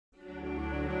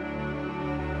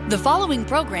The following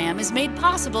program is made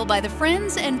possible by the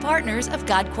friends and partners of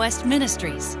GodQuest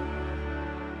Ministries.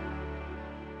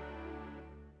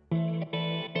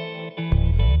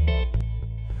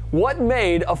 What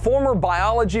made a former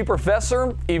biology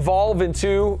professor evolve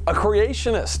into a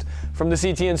creationist? From the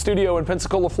CTN studio in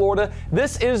Pensacola, Florida,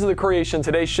 this is the Creation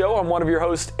Today show. I'm one of your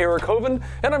hosts, Eric Hovind,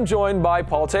 and I'm joined by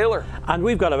Paul Taylor. And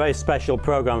we've got a very special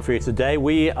program for you today.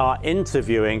 We are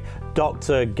interviewing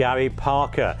Dr. Gary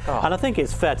Parker. And I think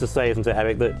it's fair to say, isn't it,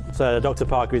 Eric, that Dr.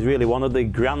 Parker is really one of the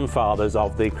grandfathers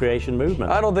of the creation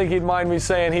movement. I don't think he'd mind me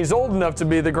saying he's old enough to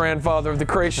be the grandfather of the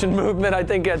creation movement. I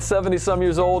think at 70-some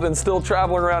years old and still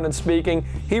traveling around and speaking,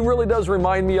 he really does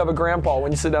remind me of a grandpa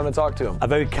when you sit down and talk to him. A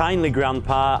very kindly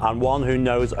grandpa and one who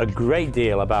knows a great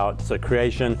deal about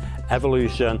creation,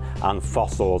 evolution, and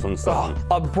fossils and so on.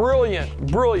 A brilliant,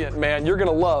 brilliant man. You're going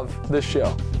to love this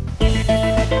show.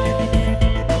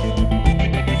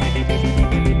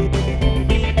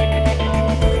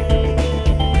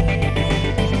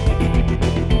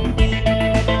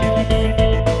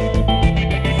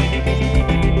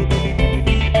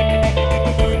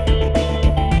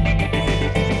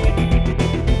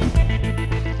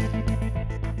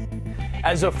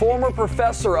 As a former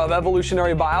professor of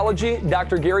evolutionary biology,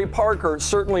 Dr. Gary Parker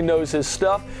certainly knows his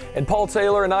stuff, and Paul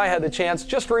Taylor and I had the chance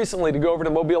just recently to go over to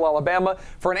Mobile, Alabama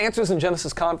for an Answers in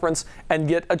Genesis conference and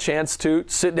get a chance to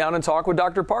sit down and talk with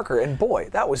Dr. Parker, and boy,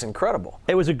 that was incredible.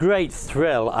 It was a great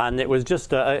thrill, and it was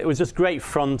just great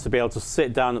fun to be able to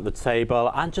sit down at the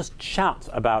table and just chat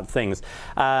about things.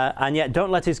 And yet,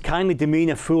 don't let his kindly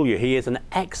demeanor fool you. He is an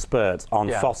expert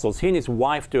on fossils. He and his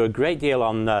wife do a great deal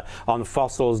on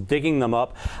fossils, digging them up.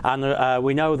 And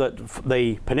we know that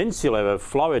the peninsula of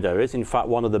Florida is in fact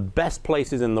one of the best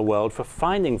places in the world for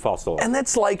finding fossils. And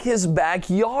that's like his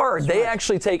backyard. They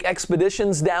actually take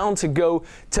expeditions down to go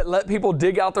to let people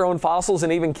dig out their own fossils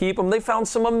and even keep them. They found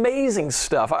some amazing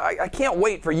stuff. I can't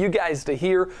wait for you guys to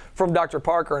hear from Dr.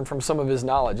 Parker and from some of his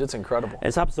knowledge. It's incredible.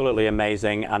 It's absolutely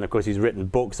amazing. And of course he's written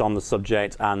books on the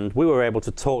subject, and we were able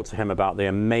to talk to him about the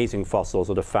amazing fossils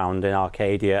that are found in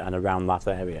Arcadia and around that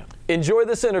area. Enjoy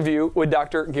this interview with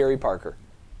Dr. Gary Parker.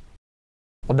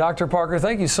 Well, Dr. Parker,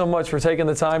 thank you so much for taking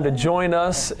the time to join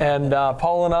us and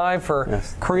Paul and I for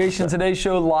Creation Today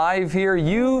show live here.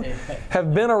 You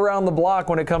have been around the block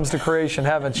when it comes to creation,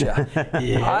 haven't you?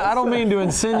 Yes. I don't mean to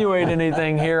insinuate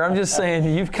anything here. I'm just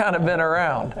saying you've kind of been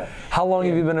around. How long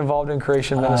have you been involved in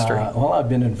creation ministry? Well, I've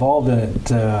been involved in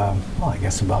it, I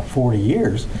guess about 40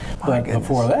 years. But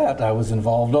before that, I was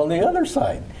involved on the other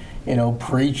side. You know,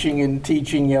 preaching and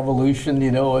teaching evolution, you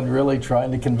know, and really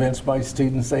trying to convince my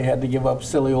students they had to give up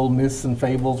silly old myths and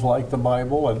fables like the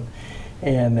Bible.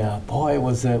 And boy, it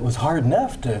was hard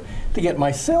enough to get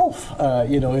myself,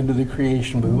 you know, into the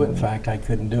creation movement. In fact, I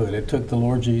couldn't do it. It took the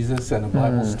Lord Jesus and a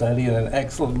Bible study and an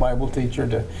excellent Bible teacher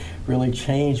to really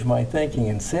change my thinking.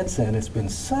 And since then, it's been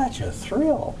such a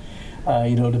thrill.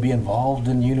 You know, to be involved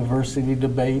in university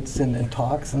debates and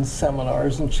talks and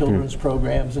seminars and children's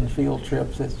programs and field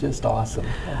trips. It's just awesome.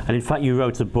 And in fact, you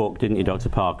wrote a book, didn't you, Dr.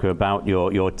 Parker, about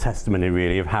your testimony,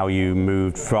 really, of how you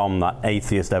moved from that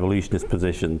atheist evolutionist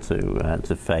position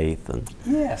to faith. And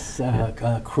yes,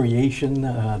 Creation,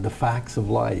 the Facts of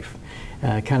Life.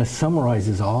 Kind of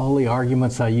summarizes all the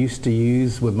arguments I used to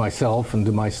use with myself and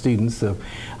to my students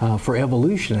for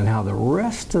evolution, and how the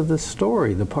rest of the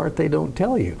story, the part they don't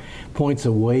tell you, points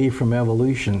away from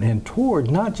evolution and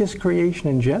toward not just creation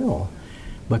in general,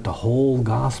 but the whole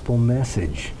gospel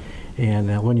message.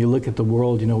 And when you look at the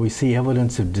world, you know, we see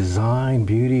evidence of design,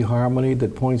 beauty, harmony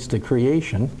that points to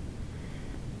creation.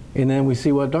 And then we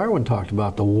see what Darwin talked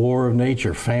about, the war of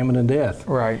nature, famine and death.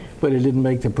 Right. But it didn't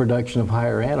make the production of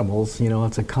higher animals. You know,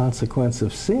 it's a consequence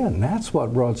of sin. That's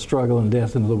what brought struggle and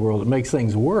death into the world. It makes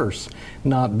things worse,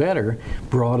 not better.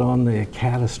 Brought on the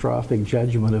catastrophic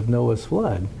judgment of Noah's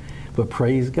flood. But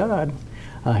praise God,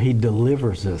 He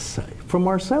delivers us from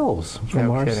ourselves,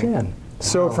 from our sin.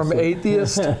 So from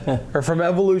atheist, or from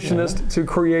evolutionist to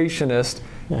creationist,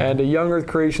 and a young earth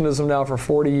creationism now for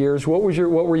 40 years. What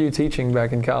were you teaching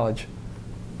back in college?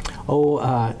 Oh,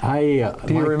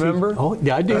 do you remember? Oh,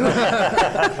 yeah, I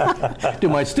do. Do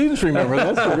my students remember?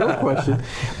 That's the real question.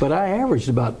 But I averaged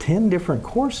about 10 different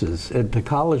courses at the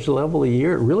college level a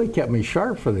year. It really kept me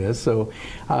sharp for this. So,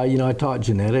 you know, I taught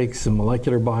genetics and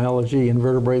molecular biology,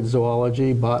 invertebrate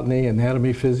zoology, botany,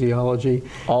 anatomy, physiology,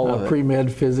 all of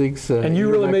pre-med physics. And you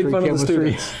really made fun of the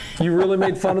students. You really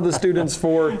made fun of the students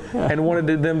and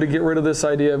wanted them to get rid of this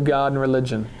idea of God and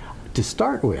religion. to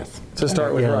start with. To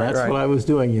start with, yeah, right, that's what I was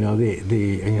doing.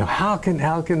 How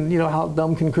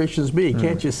dumb can Christians be?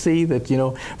 Can't you see that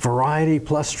variety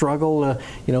plus struggle?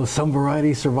 Some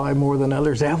varieties survive more than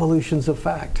others. Evolution's a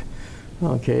fact.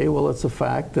 Okay, well, it's a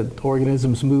fact that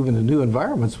organisms move into new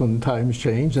environments when times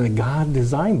change, and that God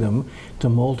designed them to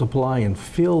multiply and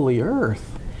fill the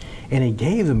earth, and He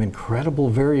gave them incredible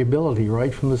variability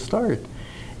right from the start.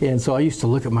 And so I used to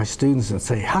look at my students and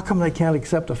say, how come they can't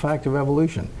accept the fact of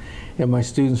evolution? And my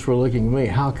students were looking at me,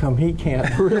 how come he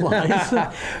can't realize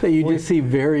that you just see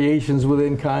variations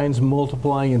within kinds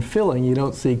multiplying and filling? You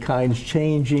don't see kinds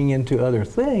changing into other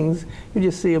things. You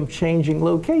just see them changing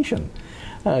location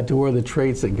to where the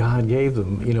traits that God gave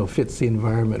them, fits the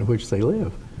environment in which they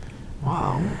live.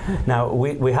 Wow. Now,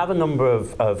 we have a number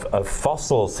of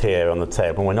fossils here on the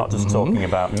table, and we're not just talking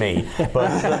about me,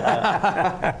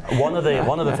 but one of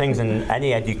the things in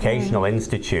any educational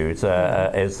institute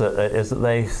is that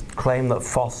they claim that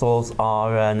fossils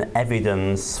are an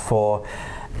evidence for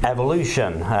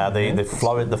evolution. The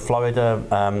Florida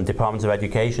Department of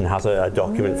Education has a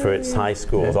document for its high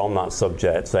schools on that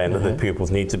subject, saying that the pupils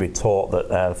need to be taught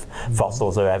that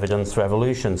fossils are evidence for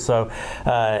evolution. So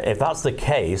if that's the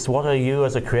case, what are you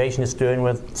as a creationist doing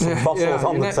with some fossils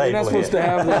on the table? You're not supposed to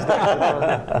have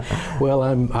this. Well,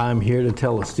 I'm here to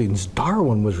tell the students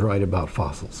Darwin was right about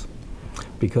fossils,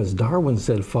 because Darwin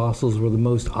said fossils were the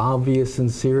most obvious and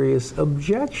serious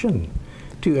objection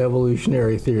to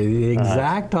evolutionary theory, the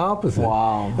exact opposite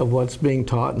of what's being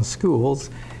taught in schools.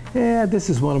 Yeah,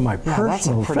 this is one of my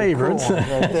personal favorites. Cool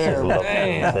right there.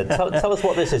 Tell us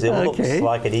what this is. It looks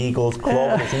like an eagle's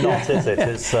claw, but it's not, is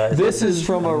it? This is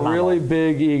from a really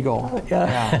big eagle.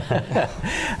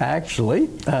 Actually,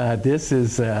 this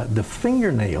is the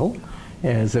fingernail,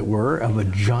 as it were, of a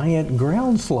giant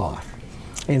ground sloth.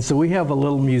 And so we have a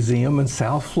little museum in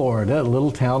South Florida, a little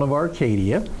town of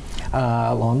Arcadia,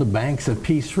 along the banks of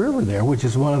Peace River there, which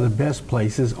is one of the best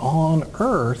places on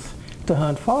Earth to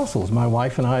hunt fossils. My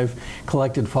wife and I have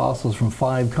collected fossils from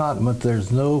 5 continents.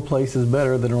 There's no places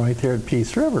better than right there at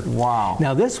Peace River. Wow.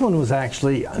 Now this one was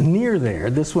actually near there.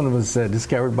 This one was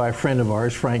discovered by a friend of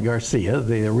ours, Frank Garcia,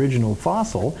 the original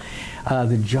fossil.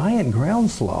 The giant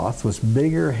ground sloth was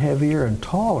bigger, heavier, and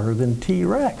taller than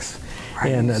T-Rex.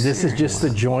 And this is just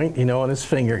the joint, on his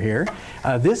finger here.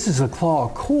 This is a claw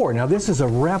core. Now, this is a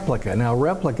replica. Now,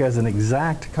 replica is an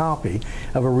exact copy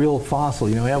of a real fossil.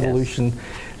 Evolution,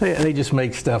 they just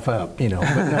make stuff up, But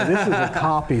now, this is a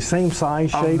copy, same size,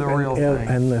 shape,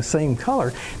 and the same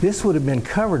color. This would have been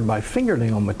covered by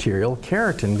fingernail material,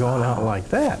 keratin, going out like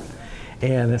that.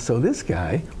 And so this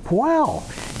guy,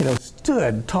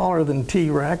 stood taller than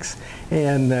T-Rex,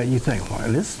 and you think,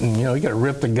 well, this, you got to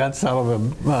rip the guts out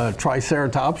of a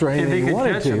Triceratops or anything you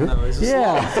wanted to. Come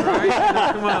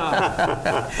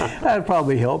on. That'd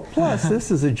probably help. Plus,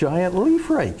 this is a giant leaf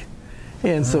rake.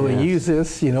 And so we use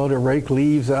this, to rake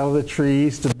leaves out of the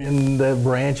trees, to bend the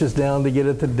branches down to get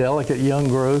at the delicate young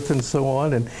growth and so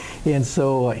on. And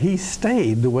so he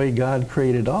stayed the way God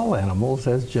created all animals,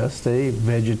 as just a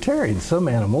vegetarian. Some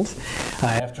animals,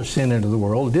 after sin entered the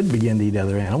world, did begin to eat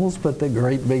other animals, but the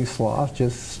great big sloth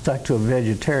just stuck to a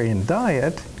vegetarian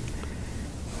diet.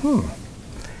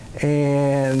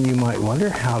 And you might wonder,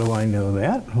 how do I know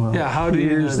that? Well, how do you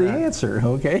here's know the that? Answer,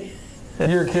 okay?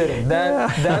 You're kidding.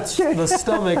 That's the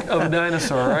stomach of a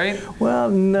dinosaur, right? Well,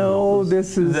 no,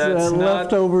 this is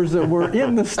leftovers that were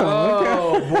in the stomach.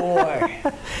 Oh, boy.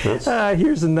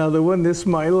 Here's another one. This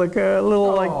might look a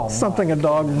little like something a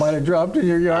dog might have dropped in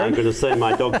your yard. I'm going to say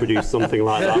my dog produced something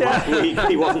like that last week.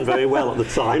 He wasn't very well at the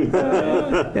time.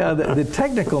 The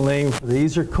technical name for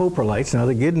these are coprolites. Now,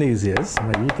 the good news is,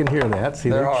 you can hear that. See,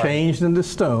 they're changed into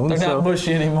stone. They're not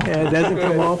mushy anymore. It doesn't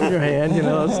come off your hand.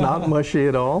 It's not mushy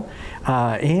at all.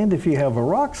 And if you have a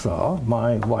rock saw,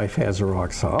 my wife has a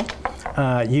rock saw,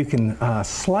 you can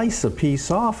slice a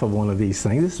piece off of one of these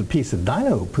things. This is a piece of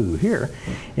dino poo here.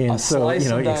 And so,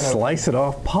 you slice it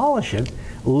off, polish it,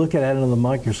 look at it under the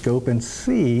microscope and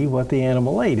see what the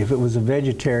animal ate. If it was a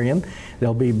vegetarian,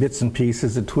 there'll be bits and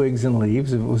pieces of twigs and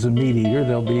leaves. If it was a meat eater,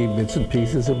 there'll be bits and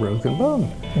pieces of broken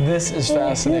bone. This is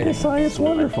fascinating. Science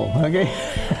wonderful, okay?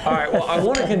 All right, well, I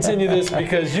want to continue this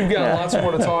because you've got lots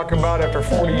more to talk about after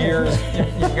 40 years.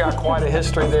 You've got quite a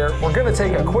history there. We're going to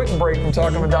take a quick break from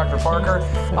talking with Dr. Parker.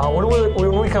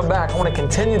 When we come back, I want to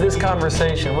continue this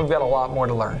conversation. We've got a lot more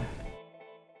to learn.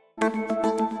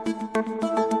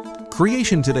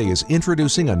 Creation Today is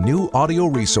introducing a new audio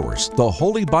resource, the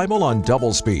Holy Bible on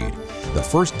Double Speed. The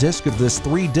first disc of this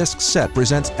 3-disc set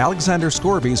presents Alexander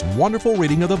Scorby's wonderful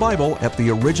reading of the Bible at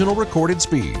the original recorded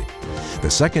speed.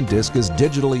 The second disc is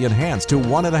digitally enhanced to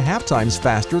 1.5 times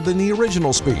faster than the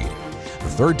original speed. The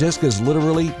third disc is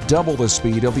literally double the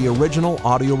speed of the original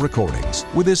audio recordings.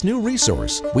 With this new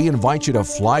resource, we invite you to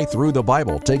fly through the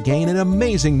Bible to gain an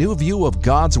amazing new view of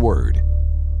God's Word.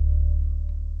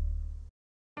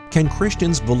 Can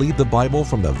Christians believe the Bible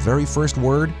from the very first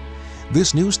word?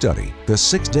 This new study, The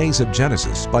 6 Days of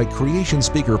Genesis by creation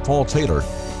speaker Paul Taylor,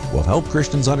 will help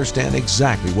Christians understand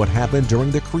exactly what happened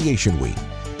during the creation week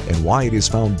and why it is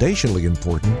foundationally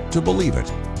important to believe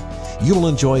it. You will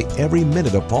enjoy every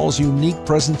minute of Paul's unique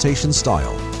presentation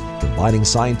style, combining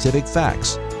scientific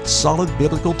facts, solid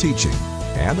biblical teaching,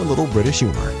 and a little British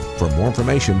humor. For more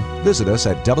information, visit us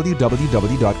at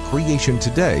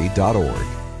www.creationtoday.org.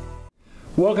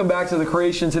 Welcome back to the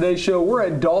Creation Today show. We're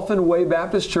at Dolphin Way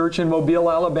Baptist Church in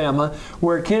Mobile, Alabama,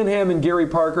 where Ken Ham and Gary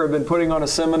Parker have been putting on a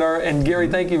seminar. And Gary,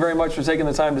 thank you very much for taking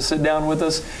the time to sit down with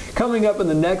us. Coming up in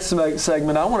the next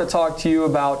segment, I want to talk to you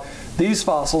about these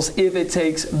fossils, if it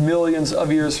takes millions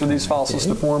of years for these fossils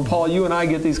to form. Paul, you and I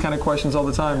get these kind of questions all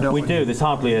the time, don't we? We do. There's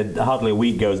hardly a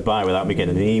week goes by without me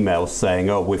getting an email saying,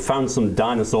 oh, we've found some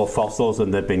dinosaur fossils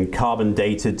and they've been carbon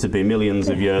dated to be millions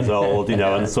of years old, you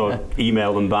know, and so I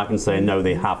email them back and say, no,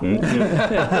 they haven't.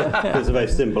 It's a very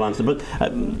simple answer. But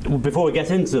before we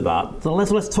get into that, so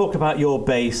let's talk about your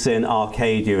base in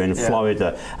Arcadia in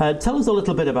Florida. Tell us a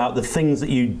little bit about the things that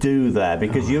you do there,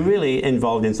 because you're really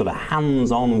involved in sort of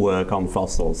hands-on work on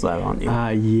fossils there, aren't you?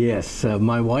 Yes.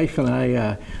 My wife and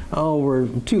I, we're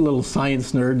two little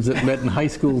science nerds that met in high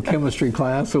school chemistry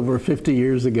class over 50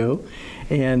 years ago.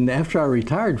 And after I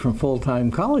retired from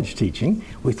full-time college teaching,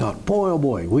 we thought, boy, oh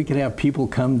boy, we could have people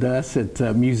come to us at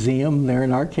a museum there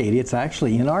in Arcadia. It's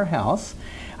actually in our house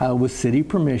with city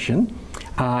permission.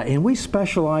 And we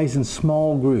specialize in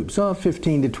small groups.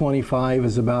 15 to 25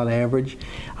 is about average.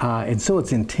 And so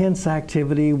it's intense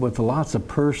activity with lots of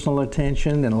personal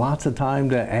attention and lots of time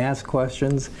to ask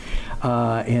questions.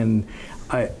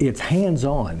 It's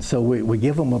hands-on, so we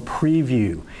give them a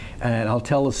preview. And I'll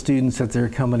tell the students that they're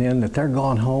coming in that they're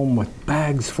going home with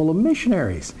bags full of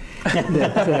missionaries.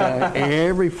 That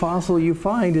every fossil you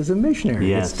find is a missionary.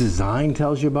 Yes. Its design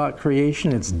tells you about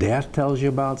creation, its death tells you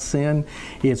about sin,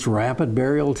 its rapid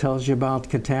burial tells you about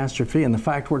catastrophe, and the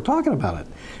fact we're talking about it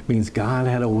means God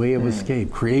had a way of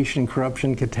escape. Creation,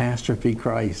 corruption, catastrophe,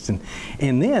 Christ.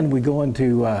 And then we go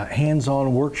into a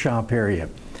hands-on workshop area.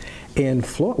 In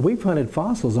Florida, we've hunted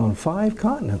fossils on 5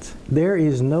 continents. There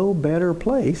is no better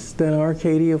place than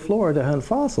Arcadia, Florida to hunt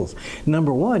fossils.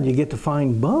 Number one, you get to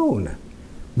find bone.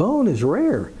 Bone is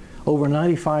rare. Over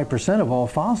 95% of all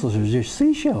fossils are just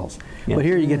seashells. Yeah. But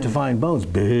here you get to find bones,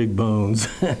 big bones.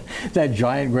 That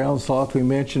giant ground sloth we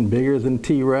mentioned, bigger than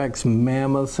T-Rex,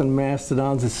 mammoths and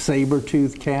mastodons, a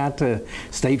saber-toothed cat, a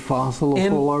state fossil of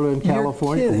Florida and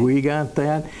California. We got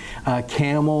that.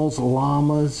 Camels,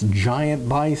 llamas, giant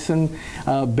bison,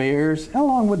 bears,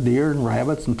 along with deer and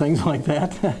rabbits and things like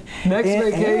that. Next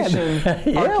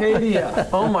vacation, Arcadia.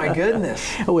 Oh my goodness.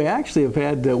 We actually have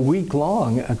had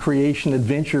week-long creation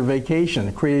adventure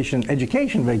vacation, creation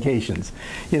education vacations,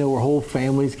 you know, where whole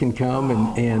families can come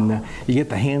and you get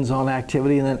the hands-on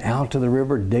activity, and then out to the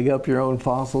river, dig up your own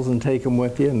fossils and take them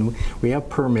with you. And we have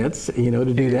permits, you know,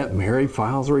 to do that. Mary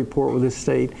files a report with the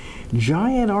state.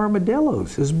 Giant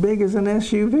armadillos as big as an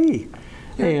SUV.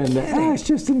 And it's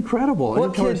just incredible.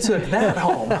 What kid took that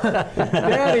home?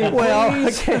 Daddy, well,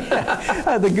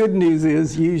 the good news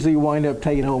is you usually wind up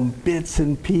taking home bits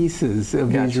and pieces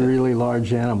of these really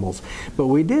large animals. But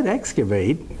we did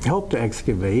help to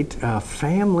excavate a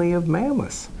family of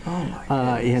mammoths. Oh my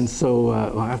goodness. And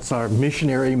so that's our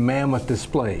missionary mammoth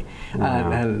display.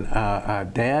 Wow. And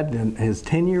Dad and his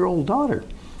 10-year-old daughter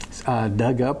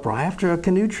dug up right after a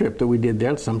canoe trip that we did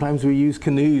there. Sometimes we use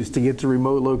canoes to get to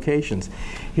remote locations.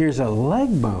 Here's a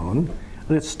leg bone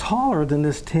that's taller than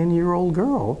this 10-year-old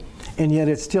girl, and yet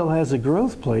it still has a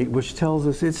growth plate, which tells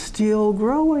us it's still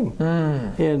growing.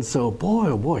 And so, boy,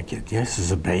 oh boy, this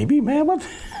is a baby mammoth.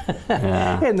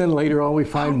 And then later on we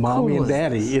find mommy and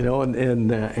daddy, you know,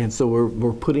 and so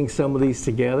we're putting some of these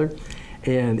together.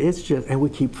 And it's just, and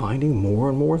we keep finding more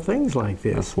and more things like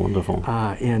this. That's wonderful.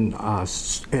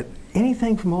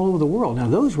 Anything from all over the world. Now,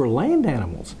 those were land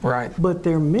animals. Right. But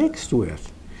they're mixed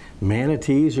with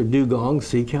manatees or dugongs,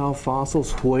 sea cow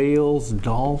fossils, whales,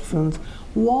 dolphins,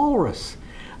 walrus.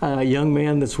 A young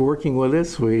man that's working with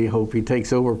us, we hope he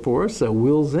takes over for us,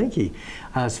 Will Zinke,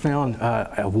 has found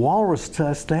a walrus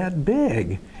tusk that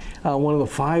big. One of the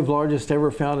 5 largest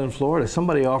ever found in Florida.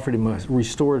 Somebody offered him a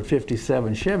restored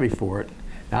 57 Chevy for it.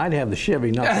 Now, I'd have the Chevy,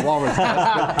 not the walrus.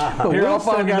 But here, I'll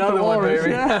find another one,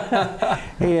 baby.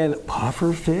 And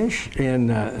pufferfish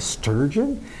and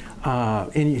sturgeon.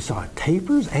 And you saw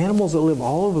tapirs, animals that live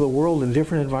all over the world in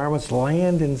different environments,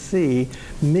 land and sea,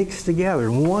 mixed together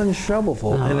in one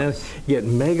shovelful. And then you get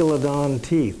megalodon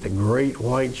teeth, the great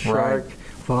white shark. Right.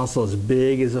 Fossil as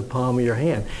big as the palm of your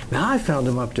hand. Now I found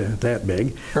them up to that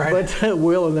big, but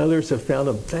Will and others have found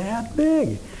them that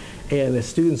big. And the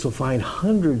students will find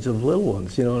hundreds of little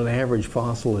ones, you know, in an average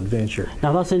fossil adventure.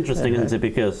 Now that's interesting, isn't it?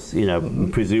 Because, you know,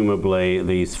 presumably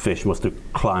these fish must have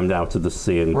climbed out of the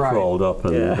sea and crawled up.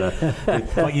 And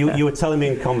but you were telling me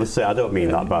in conversation, I don't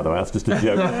mean that, by the way, that's just a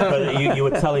joke. But you were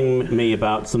telling me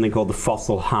about something called the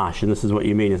fossil hash, and this is what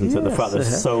you mean, isn't it? The fact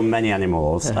there's so many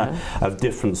animals of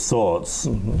different sorts.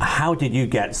 How did you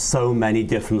get so many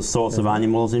different sorts of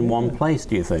animals in one place,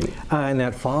 do you think? And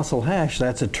that fossil hash,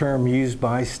 that's a term used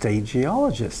by state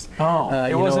geologists. Oh,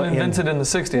 it wasn't invented in the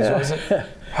 60s, was it?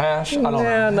 Hash? I don't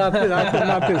know.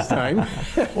 Not this time.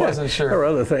 Wasn't sure. Or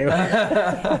other things.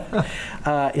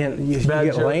 And you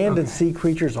get land and sea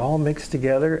creatures all mixed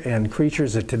together, and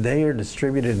creatures that today are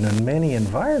distributed in many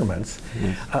environments.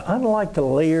 Unlike the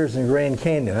layers in Grand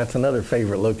Canyon, that's another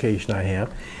favorite location I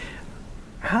have.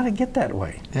 How did it get that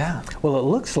way? Yeah. Well, it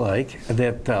looks like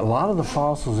that a lot of the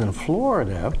fossils in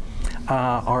Florida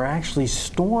are actually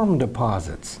storm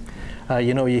deposits.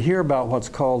 You know, you hear about what's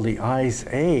called the Ice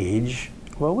Age.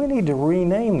 Well, we need to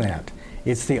rename that.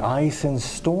 It's the Ice and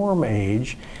Storm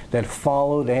Age that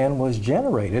followed and was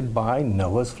generated by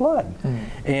Noah's flood.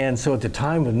 And so at the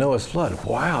time of Noah's flood,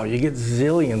 wow, you get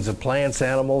zillions of plants,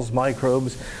 animals,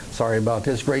 microbes, sorry about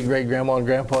this, great-great-grandma and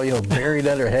grandpa, you know, buried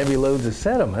under heavy loads of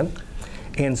sediment.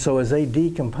 And so as they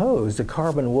decomposed, the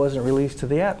carbon wasn't released to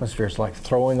the atmosphere. It's like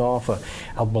throwing off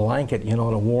a blanket, you know,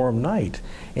 on a warm night.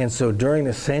 And so during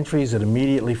the centuries that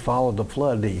immediately followed the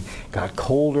flood, it got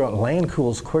colder. Land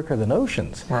cools quicker than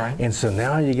oceans. Right. And so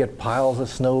now you get piles of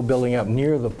snow building up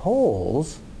near the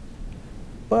poles.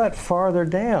 But farther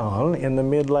down in the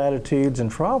mid-latitudes and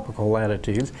tropical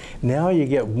latitudes, now you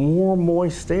get warm,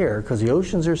 moist air, because the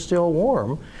oceans are still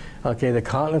warm. Okay, the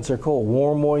continents are cold.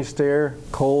 Warm, moist air,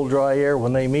 cold, dry air,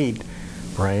 when they meet,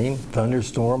 rain,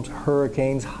 thunderstorms,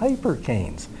 hurricanes,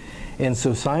 hypercanes. And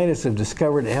so scientists have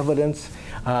discovered evidence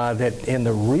that in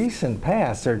the recent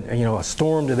past, you know, a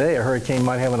storm today, a hurricane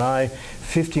might have an eye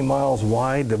 50 miles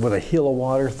wide with a hill of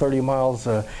water 30 miles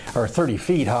or 30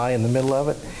 feet high in the middle of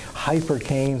it.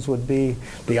 Hypercanes would be,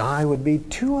 the eye would be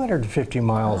 250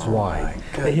 miles wide.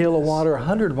 The hill of water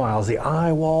 100 miles. The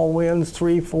eye wall winds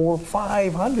 3, 4,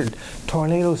 500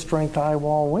 tornado strength eye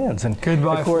wall winds. And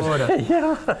goodbye, of course, Florida.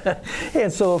 Yeah.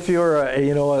 And so if you're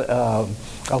you know,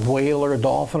 a whale or a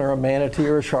dolphin or a manatee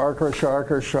or a shark or a shark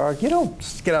or a shark, you don't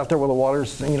just get out there where the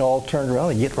water's, you know, all turned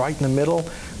around. You get right in the middle,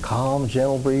 calm,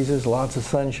 gentle breezes, lots of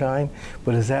sunshine.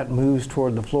 But as that moves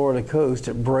toward the Florida coast,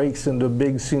 it breaks into a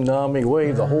big tsunami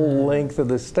wave. The whole length of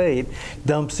the state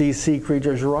dumps these sea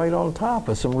creatures right on top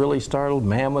of some really startled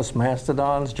mammoths,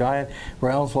 mastodons, giant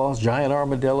ground sloths, giant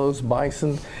armadillos,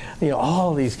 bison, you know,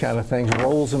 all these kind of things,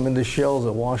 rolls them into shells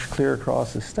that wash clear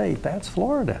across the state. That's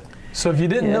Florida. So if you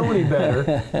didn't know any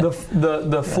better,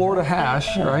 the Florida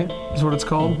hash, right, is what it's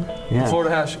called? Yeah. The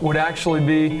Florida hash would actually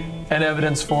be an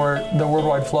evidence for the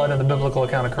worldwide flood and the biblical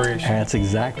account of creation. That's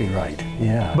exactly right,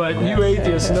 yeah. But you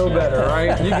atheists know better,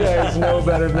 right? You guys know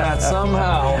better than that.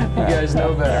 Somehow, you guys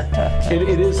know better.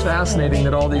 It is fascinating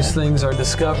that all these things are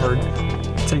discovered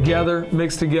together,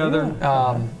 mixed together.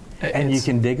 And you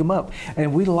can dig them up.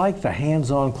 And we like the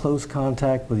hands-on close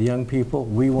contact with young people.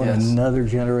 We want another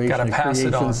generation of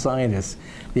creation scientists.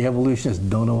 The evolutionists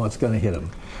don't know what's going to hit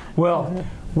them. Well,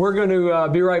 we're going to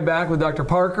be right back with Dr.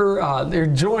 Parker. They're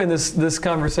enjoying this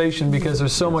conversation because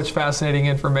there's so much fascinating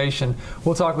information.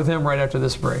 We'll talk with him right after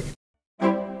this break.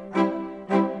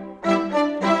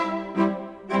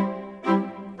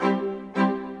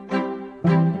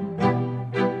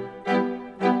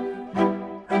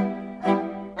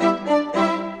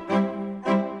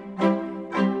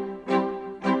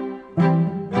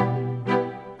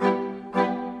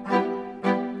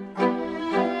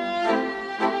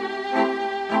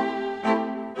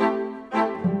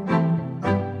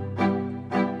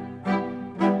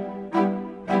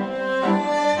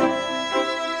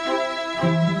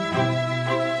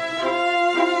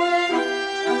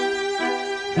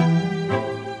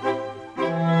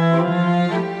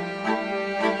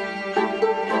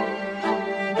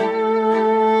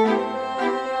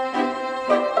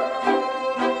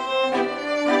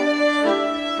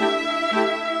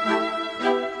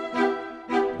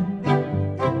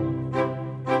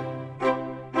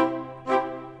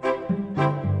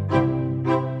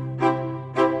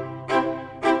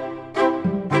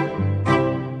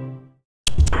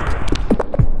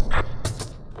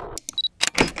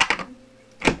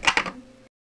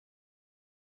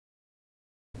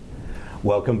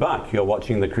 Welcome back. You're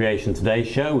watching the Creation Today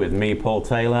show with me, Paul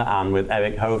Taylor, and with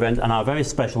Eric Hovend, and our very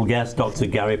special guest, Dr.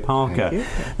 Gary Parker.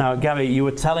 Now, Gary, you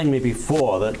were telling me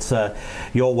before that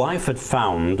your wife had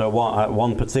found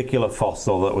one particular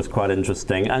fossil that was quite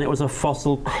interesting, and it was a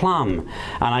fossil clam.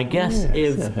 And I guess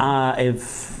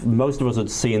if most of us had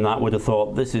seen that, would have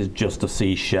thought this is just a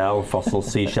seashell, fossil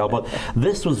seashell. But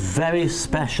this was very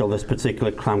special, this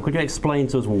particular clam. Could you explain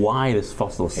to us why this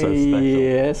fossil is so special?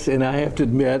 Yes, and I have to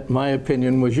admit, my opinion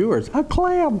was yours. A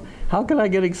clam. How can I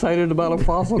get excited about a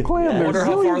fossil clam? I wonder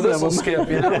how far this will skip,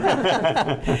 you know?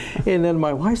 And then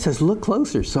my wife says, look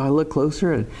closer. So I look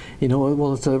closer and, you know,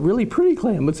 well, it's a really pretty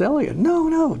clam. It's elegant.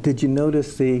 No. Did you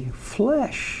notice the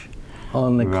flesh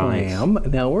on the clam?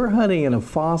 Now, we're hunting in a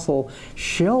fossil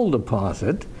shell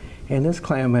deposit, and this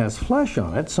clam has flesh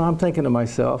on it. So I'm thinking to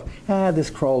myself,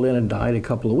 this crawled in and died a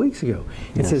couple of weeks ago.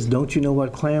 It says, don't you know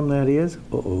what clam that is?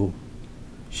 Uh-oh.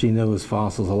 She knows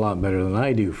fossils a lot better than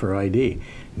I do for ID.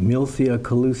 Milthia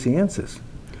calusiensis.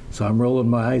 So I'm rolling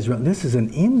my eyes around. This is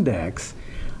an index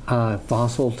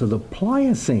fossil to the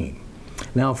Pliocene.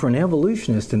 Now, for an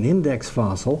evolutionist, an index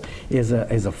fossil is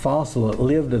a fossil that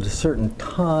lived at a certain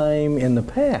time in the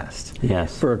past.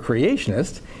 Yes. For a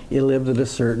creationist, it lived at a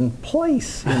certain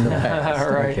place in the past.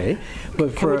 Okay.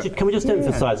 But can we just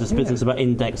emphasize this business about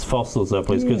index fossils, though,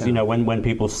 please? Because you know, when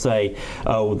people say,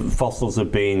 "Oh, fossils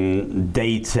have been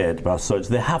dated," by such,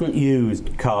 they haven't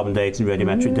used carbon dating,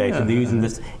 radiometric dating. They're using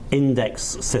this index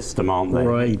system, aren't they?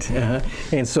 Right.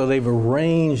 And so they've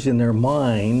arranged in their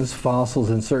minds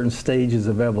fossils in certain stages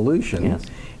of evolution,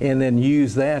 and then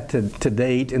use that to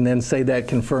date, and then say that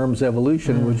confirms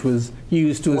evolution, which was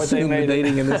used to assume the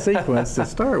dating in the sequence to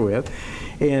start with.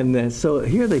 And so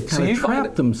here they kind of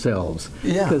trap themselves,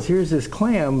 because here's this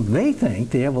clam. They think,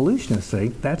 the evolutionists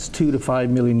think, that's 2 to 5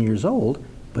 million years old,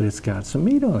 but it's got some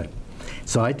meat on it.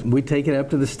 So we take it up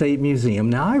to the State Museum.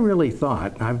 Now, I really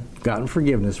thought, I've gotten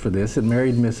forgiveness for this, and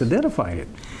Mary misidentified it.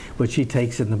 But she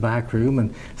takes it in the back room,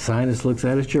 and scientist looks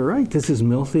at it. You're right, this is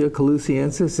Milthia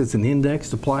calusiensis. It's an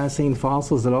index to Pliocene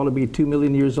fossils that ought to be 2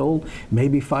 million years old,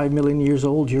 maybe 5 million years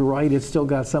old. You're right, it's still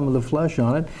got some of the flesh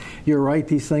on it. You're right,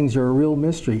 these things are a real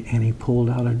mystery. And he pulled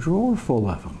out a drawer full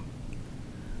of them.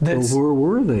 So where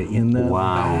were they? In the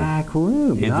back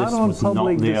room, not on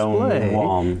public display.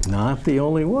 Not the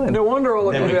only one. No wonder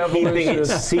all the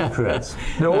evolutionists secrets.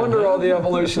 No wonder all the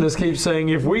evolutionists keep saying,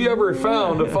 if we ever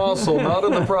found a fossil not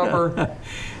in the proper...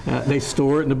 they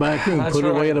store it in the back room, put it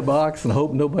away in a box, and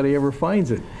hope nobody ever finds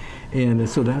it. And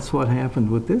so that's what happened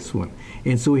with this one.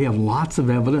 And so we have lots of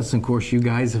evidence. And of course, you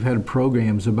guys have had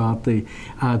programs about the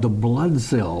blood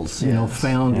cells, you know,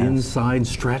 found inside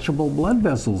stretchable blood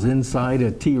vessels, inside a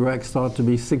T-Rex thought to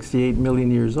be 68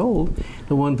 million years old.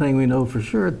 The one thing we know for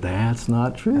sure, that's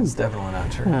not true. That's definitely not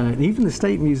true. Even the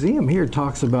State Museum here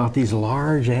talks about these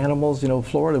large animals. You know,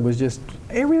 Florida was just,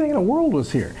 everything in the world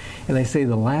was here. And they say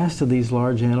the last of these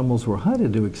large animals were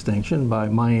hunted to extinction by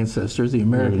my ancestors, the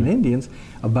American Indians,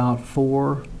 about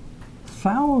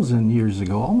 4,000 years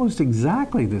ago, almost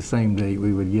exactly the same date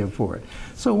we would give for it.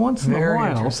 So once in a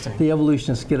while, the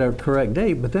evolutionists get a correct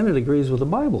date, but then it agrees with the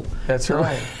Bible. That's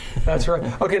right. That's right.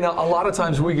 Okay, now a lot of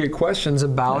times we get questions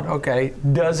about, okay,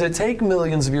 does it take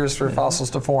millions of years for fossils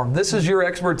to form? This is your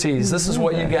expertise. This is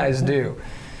what you guys do.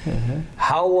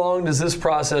 How long does this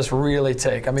process really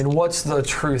take? I mean, what's the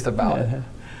truth about it?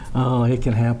 Oh, it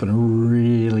can happen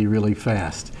really, really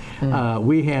fast.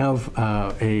 We have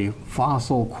a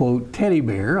fossil, quote, teddy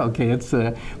bear. Okay, it's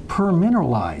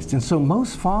permineralized. And so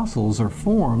most fossils are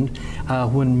formed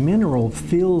when mineral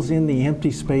fills in the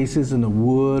empty spaces in the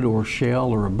wood or shell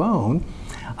or a bone.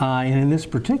 And in this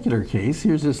particular case,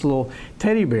 here's this little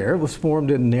teddy bear. It was formed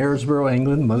in Knaresborough,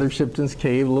 England, Mother Shipton's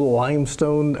cave, a little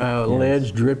limestone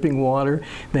ledge, dripping water.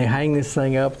 They hang this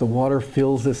thing up, the water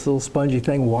fills this little spongy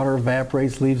thing, water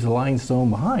evaporates, leaves the limestone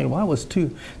behind. Well, it was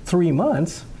 3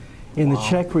 months. In the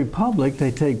Czech Republic,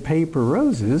 they take paper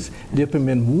roses, dip them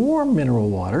in warm mineral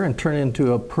water, and turn it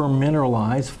into a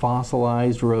permineralized,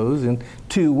 fossilized rose in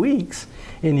 2 weeks.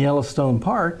 In Yellowstone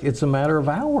Park, it's a matter of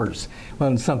hours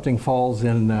when something falls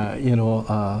in,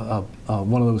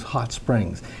 one of those hot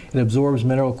springs. It absorbs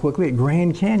mineral quickly. At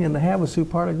Grand Canyon, the Havasu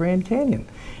part of Grand Canyon,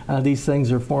 these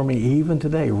things are forming even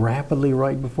today, rapidly,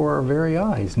 right before our very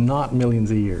eyes, not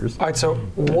millions of years. All right, so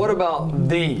what about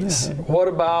these? What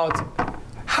about,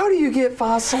 how do you get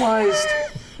fossilized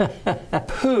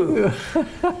poo?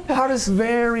 How does...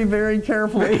 Very, very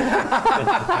carefully. It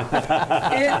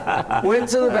went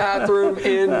to the bathroom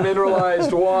in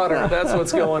mineralized water. That's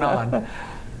what's going on.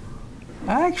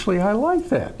 Actually, I like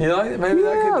that. You know, maybe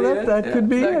that could be it.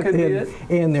 That could be it.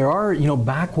 And there are,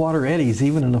 backwater eddies,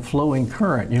 even in a flowing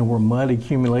current, where mud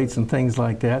accumulates and things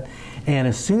like that. And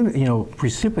as soon,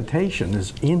 precipitation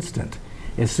is instant.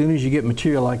 As soon as you get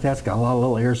material like that, it's got a lot of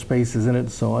little air spaces in it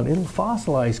and so on, it'll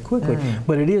fossilize quickly.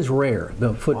 But it is rare.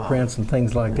 The footprints and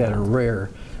things like that are rare,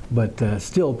 but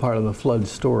still part of the flood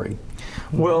story.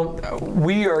 Well,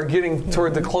 we are getting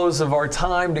toward the close of our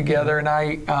time together, and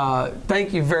I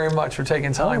thank you very much for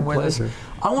taking time with us.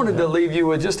 I wanted to leave you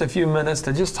with just a few minutes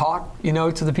to just talk, to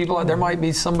the people. There might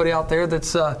be somebody out there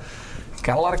that's got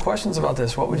a lot of questions about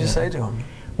this. What would you say to them?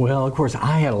 Well, of course,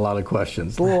 I had a lot of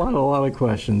questions, a lot of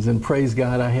questions, and praise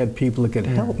God, I had people that could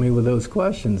help me with those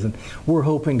questions. And we're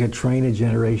hoping to train a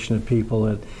generation of people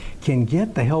that can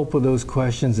get the help with those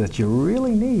questions that you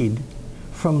really need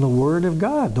from the Word of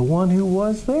God, the one who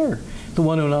was there, the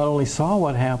one who not only saw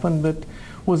what happened, but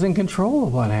was in control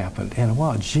of what happened. And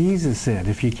wow, Jesus said,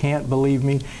 if you can't believe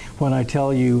me when I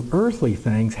tell you earthly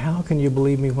things, how can you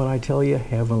believe me when I tell you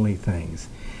heavenly things?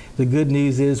 The good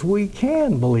news is we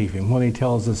can believe Him when He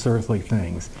tells us earthly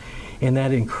things. And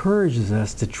that encourages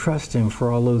us to trust Him for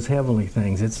all those heavenly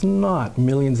things. It's not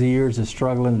millions of years of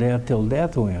struggle and death till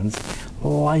death wins.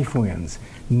 Life wins.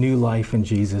 New life in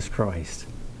Jesus Christ.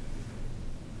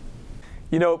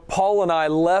 Paul and I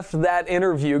left that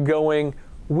interview going,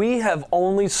 we have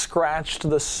only scratched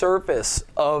the surface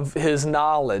of his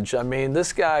knowledge. I mean,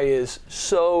 this guy is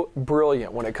so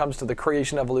brilliant when it comes to the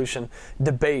creation-evolution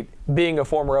debate, being a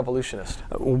former evolutionist.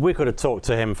 We could have talked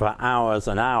to him for hours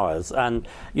and hours. And,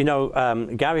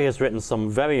 Gary has written some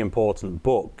very important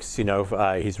books.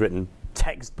 He's written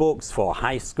textbooks for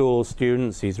high school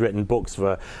students. He's written books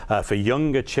for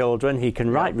younger children. He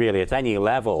can write really at any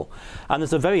level. And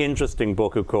there's a very interesting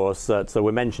book, of course, that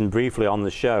we mentioned briefly on the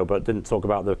show, but didn't talk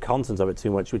about the content of it too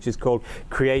much, which is called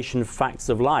Creation Facts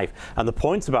of Life. And the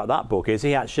point about that book is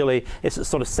it's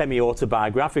sort of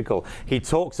semi-autobiographical. He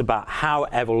talks about how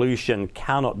evolution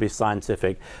cannot be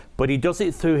scientific, but he does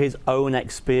it through his own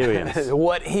experience.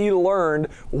 What he learned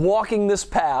walking this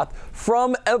path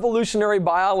from evolutionary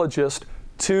biologist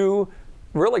to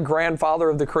really grandfather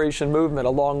of the creation movement,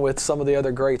 along with some of the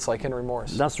other greats like Henry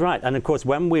Morris. That's right. And of course,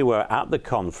 when we were at the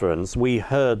conference, we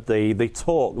heard the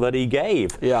talk that he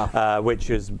gave, which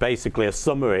is basically a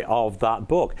summary of that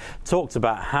book. Talked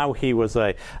about how he was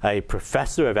a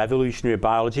professor of evolutionary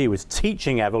biology, he was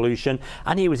teaching evolution,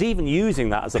 and he was even using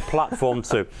that as a platform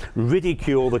to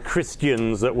ridicule the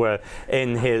Christians that were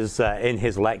in his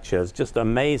lectures. Just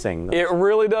amazing. It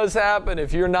really does happen.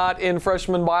 If you're not in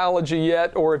freshman biology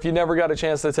yet, or if you never got a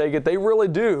chance to take it, they really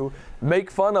do make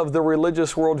fun of the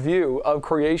religious worldview of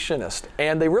creationists,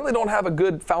 and they really don't have a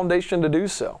good foundation to do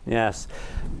so. Yes.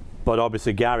 But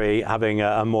obviously Gary, having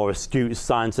a more astute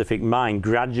scientific mind,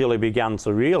 gradually began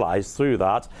to realize through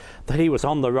that he was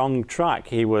on the wrong track.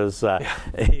 He was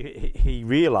he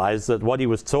realized that what he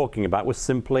was talking about was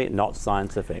simply not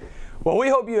scientific. Well, we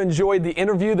hope you enjoyed the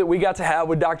interview that we got to have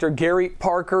with Dr. Gary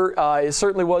Parker. It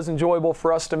certainly was enjoyable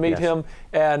for us to meet him.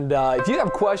 And if you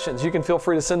have questions, you can feel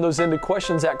free to send those into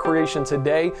questions@Creation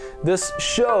Today. This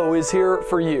show is here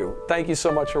for you. Thank you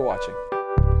so much for watching.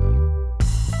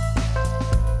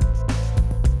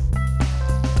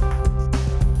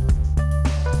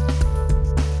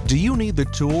 Do you need the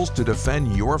tools to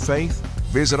defend your faith?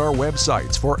 Visit our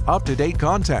websites for up-to-date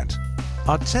content.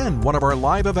 Attend one of our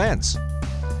live events.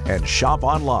 And shop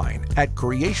online at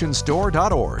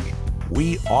creationstore.org.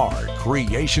 We are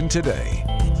Creation Today.